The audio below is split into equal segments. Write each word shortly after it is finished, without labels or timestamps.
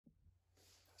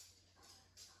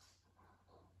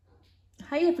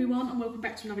Hey everyone, and welcome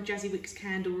back to another Jazzy Wicks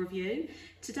candle review.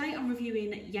 Today I'm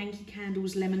reviewing Yankee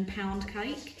Candle's Lemon Pound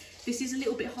Cake. This is a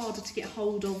little bit harder to get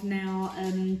hold of now,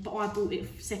 but I bought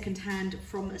it second hand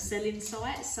from a selling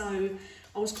site, so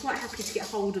I was quite happy to get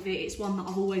hold of it. It's one that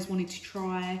I've always wanted to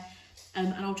try,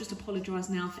 and I'll just apologise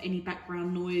now for any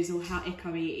background noise or how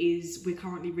echoey it is. We're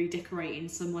currently redecorating,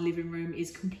 so my living room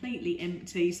is completely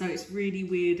empty, so it's really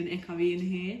weird and echoey in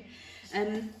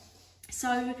here.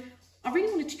 So I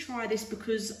really wanted to try this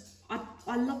because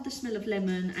I love the smell of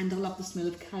lemon and I love the smell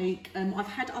of cake. I've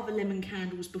had other lemon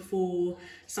candles before,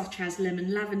 such as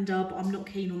lemon lavender, but I'm not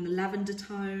keen on the lavender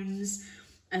tones.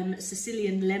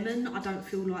 Sicilian lemon, I don't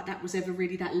feel like that was ever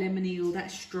really that lemony or that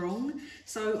strong.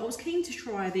 So I was keen to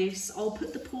try this. I'll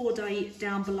put the pour date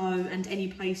down below and any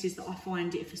places that I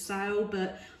find it for sale,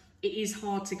 but it is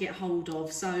hard to get hold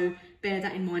of. So bear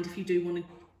that in mind if you do want to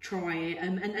try it.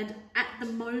 And at the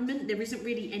moment there isn't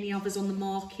really any others on the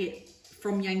market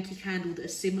from Yankee Candle that are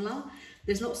similar.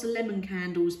 There's lots of lemon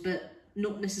candles, but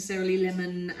not necessarily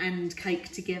lemon and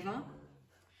cake together.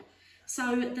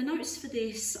 So the notes for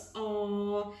this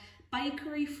are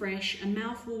bakery fresh and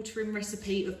mouth-watering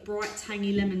recipe of bright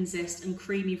tangy lemon zest and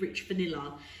creamy rich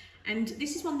vanilla. And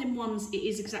this is one of them ones, it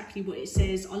is exactly what it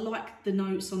says. I like the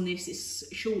notes on this,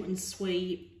 it's short and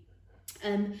sweet.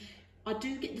 I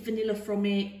do get the vanilla from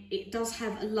it. It does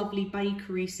have a lovely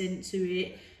bakery scent to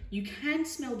it. You can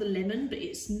smell the lemon, but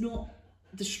it's not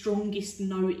the strongest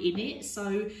note in it.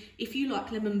 So if you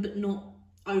like lemon but not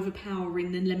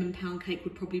overpowering, then Lemon Pound Cake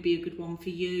would probably be a good one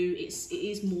for you. It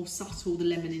is more subtle, the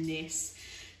lemon in this.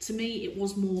 To me, it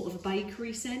was more of a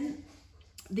bakery scent.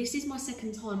 This is my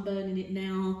second time burning it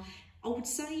now. I would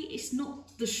say it's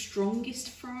not the strongest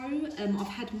throw. I've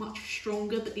had much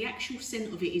stronger, but the actual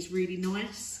scent of it is really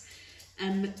nice.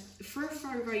 For a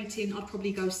throw rating, I'd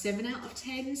probably go 7 out of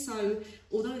 10. So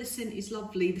although the scent is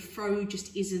lovely, the throw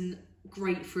just isn't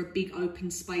great for a big open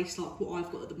space like what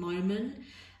I've got at the moment.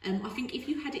 I think if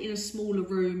you had it in a smaller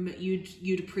room,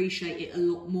 you'd appreciate it a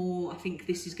lot more. I think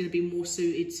this is going to be more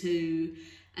suited to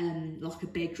like a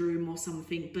bedroom or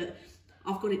something, but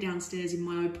I've got it downstairs in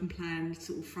my open plan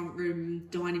sort of front room,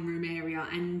 dining room area,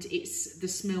 and the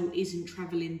smell isn't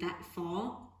travelling that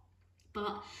far.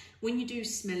 But when you do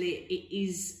smell it, it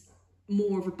is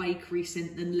more of a bakery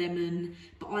scent than lemon,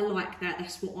 but I like that.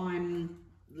 That's what I'm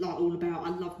like all about. I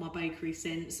love my bakery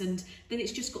scents, and then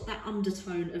it's just got that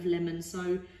undertone of lemon,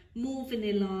 so more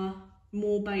vanilla,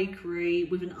 more bakery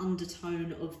with an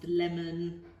undertone of the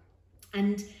lemon,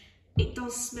 and it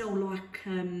does smell like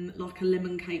a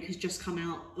lemon cake has just come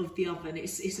out of the oven.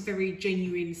 It's a very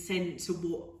genuine scent to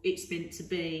what it's meant to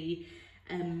be.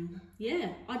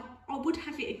 Yeah, I would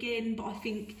have it again, but I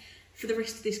think for the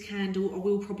rest of this candle I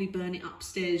will probably burn it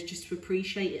upstairs just to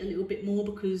appreciate it a little bit more,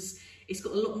 because it's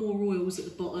got a lot more oils at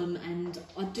the bottom, and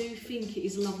I do think it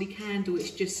is a lovely candle.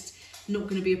 It's just not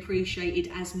going to be appreciated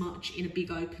as much in a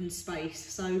big open space.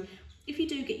 So if you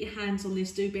do get your hands on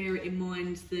this, do bear it in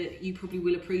mind that you probably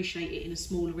will appreciate it in a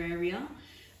smaller area.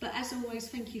 But as always,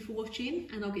 thank you for watching,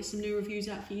 and I'll get some new reviews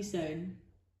out for you soon.